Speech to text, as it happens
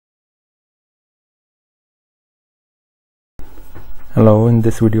Hello, in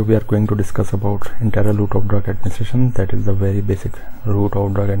this video we are going to discuss about enteral route of drug administration. That is the very basic route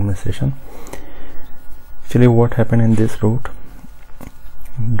of drug administration. Actually, what happened in this route,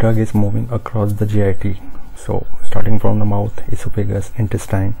 drug is moving across the GIT, so starting from the mouth, esophagus,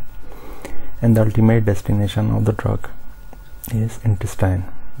 intestine, and the ultimate destination of the drug is intestine.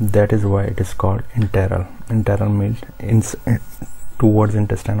 That is why it is called enteral. Enteral means towards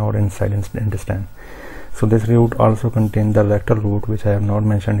intestine or inside intestine. So this route also contains the rectal route, which I have not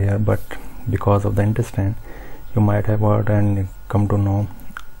mentioned here, but because of the intestine you might have heard and come to know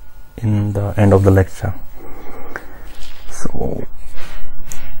in the end of the lecture. So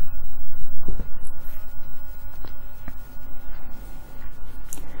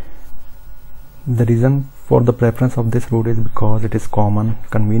the reason for the preference of this route is because it is common,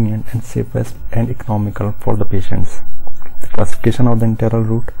 convenient and safest and economical for the patients. The classification of the enteral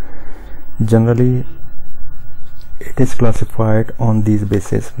route, generally it is classified on these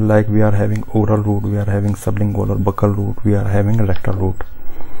bases, like we are having oral route, we are having sublingual or buccal route, we are having rectal route.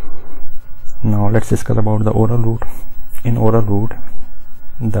 Now let's discuss about the oral route. In oral route,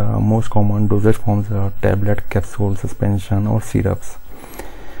 the most common dosage forms are tablet, capsule, suspension or syrups.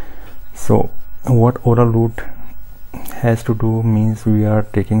 So what oral route has to do means we are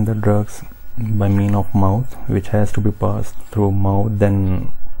taking the drugs by means of mouth, which has to be passed through mouth,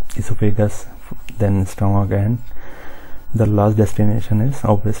 then esophagus, then stomach, and the last destination is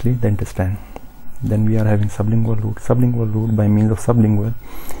obviously the intestine. Then we are having sublingual route. Sublingual route, by means of sublingual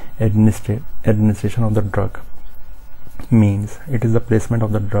administration of the drug, means it is the placement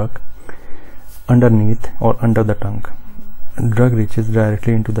of the drug underneath or under the tongue. Drug reaches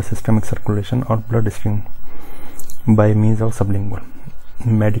directly into the systemic circulation or bloodstream by means of sublingual.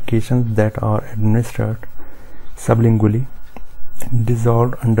 Medications that are administered sublingually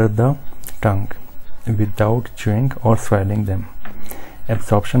dissolved under the tongue without chewing or swallowing them.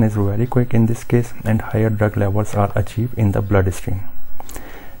 Absorption is very quick in this case, and higher drug levels are achieved in the bloodstream.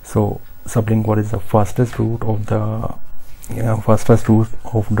 So sublingual is the fastest route of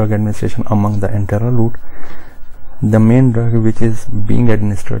drug administration among the enteral route. The main drug which is being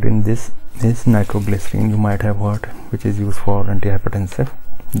administered in this is nitroglycerin, you might have heard, which is used for antihypertensive.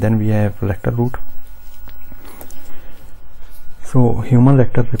 Then we have rectal route. So human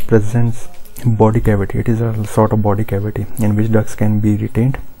rectal represents body cavity. It is a sort of body cavity in which drugs can be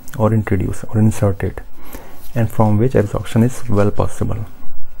retained or introduced or inserted, and from which absorption is well possible.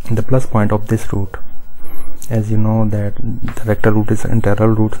 The plus point of this route, as you know that the rectal route is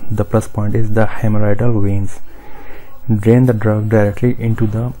enteral route, the plus point is the hemorrhoidal veins drain the drug directly into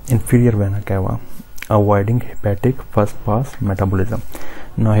the inferior vena cava, avoiding hepatic first pass metabolism.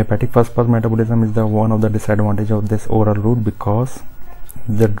 Now hepatic first pass metabolism is the one of the disadvantage of this oral route, because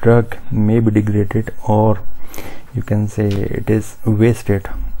the drug may be degraded, or you can say it is wasted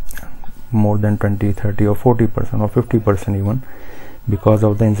more than 20, 30 or 40% or 50% even, because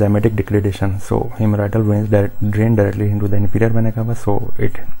of the enzymatic degradation. So hemorrhoidal veins drain directly into the inferior vena cava, so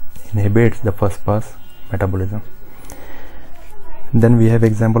it inhibits the first pass metabolism. Then we have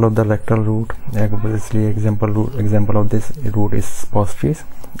example of the rectal route. Obviously example of this route is Spostris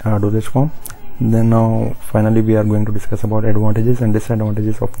dosage form. Then now finally we are going to discuss about advantages and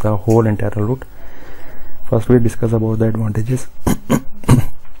disadvantages of the whole enteral route. First we discuss about the advantages.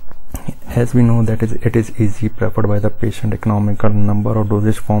 As we know that it is easy, preferred by the patient, economical, number of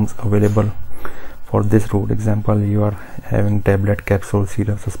dosage forms available for this route. Example, you are having tablet, capsule,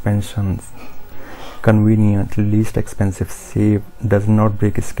 syrup, suspensions. Convenient, least expensive, safe, does not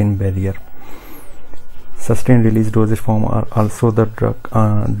break skin barrier. Sustained release dosage form are also the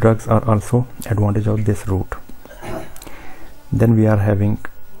drugs are also advantage of this route. Then we are having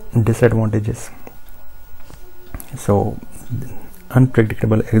disadvantages. So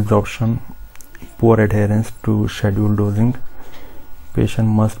unpredictable absorption, poor adherence to scheduled dosing, patient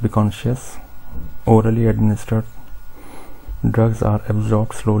must be conscious, orally administered drugs are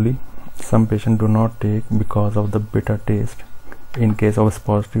absorbed slowly, some patients do not take because of the bitter taste. In case of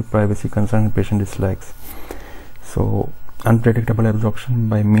Spostris, privacy concern, patient dislikes. So unpredictable absorption,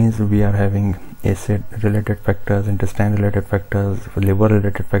 by means we are having acid related factors, intestine related factors, liver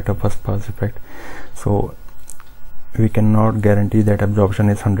related factor, first pass effect. So we cannot guarantee that absorption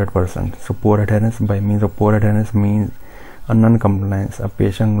is 100%. So poor adherence, by means of poor adherence means a non-compliance. A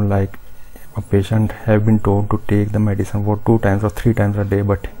patient have been told to take the medicine for 2 times or 3 times a day,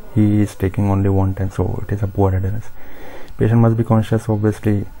 but he is taking only 1 time, so it is a poor adherence. Patient must be conscious.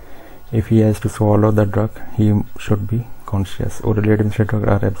 Obviously, if he has to swallow the drug, he should be conscious. Orally administered drugs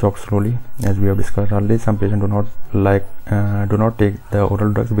are absorbed slowly, as we have discussed earlier. Some patients do not take the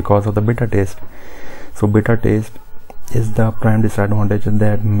oral drugs because of the bitter taste. So bitter taste is the prime disadvantage,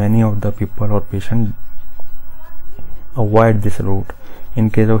 that many of the people or patients avoid this route in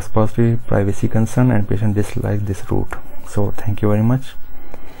case of supposedly privacy concern, and patient dislike this route. So thank you very much.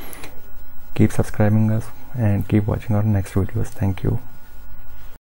 Keep subscribing us and keep watching our next videos. Thank you.